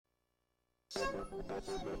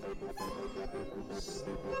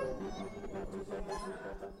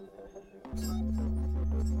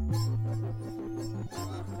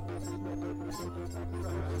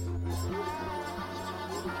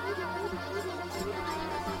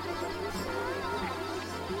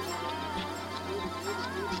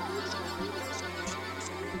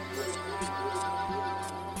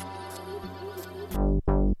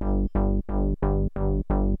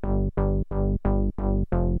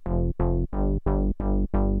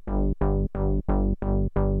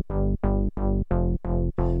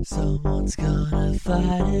Someone's gonna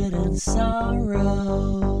fight it in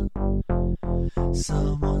sorrow.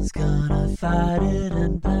 Someone's gonna fight it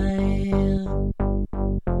in pain.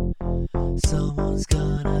 Someone's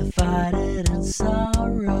gonna fight it in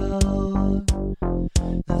sorrow.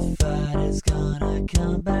 The fight is gonna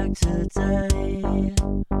come back today.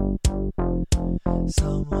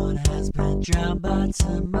 Someone has been drowned by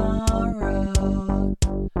tomorrow.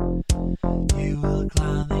 You will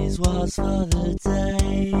climb these walls for the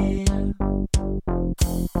day.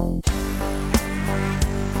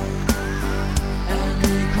 And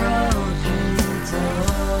they crawl through the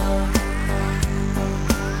door.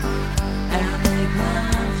 And they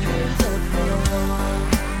climb through the floor,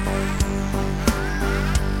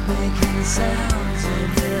 making sounds in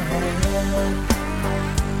your head,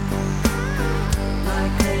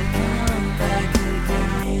 like they come back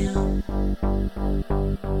again.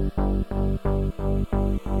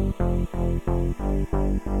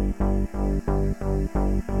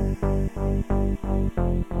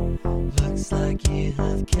 Looks like you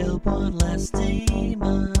have killed one last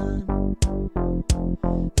demon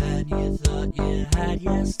than you thought you had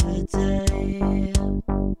yesterday.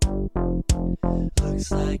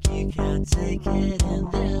 Looks like you can't take it in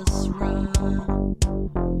this run.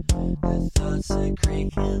 The thoughts are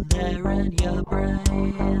creaking there in your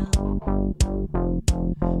brain.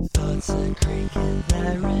 Thoughts are creaking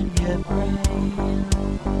there in your brain.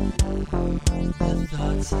 The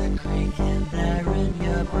thoughts are creaking there in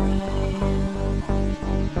your brain.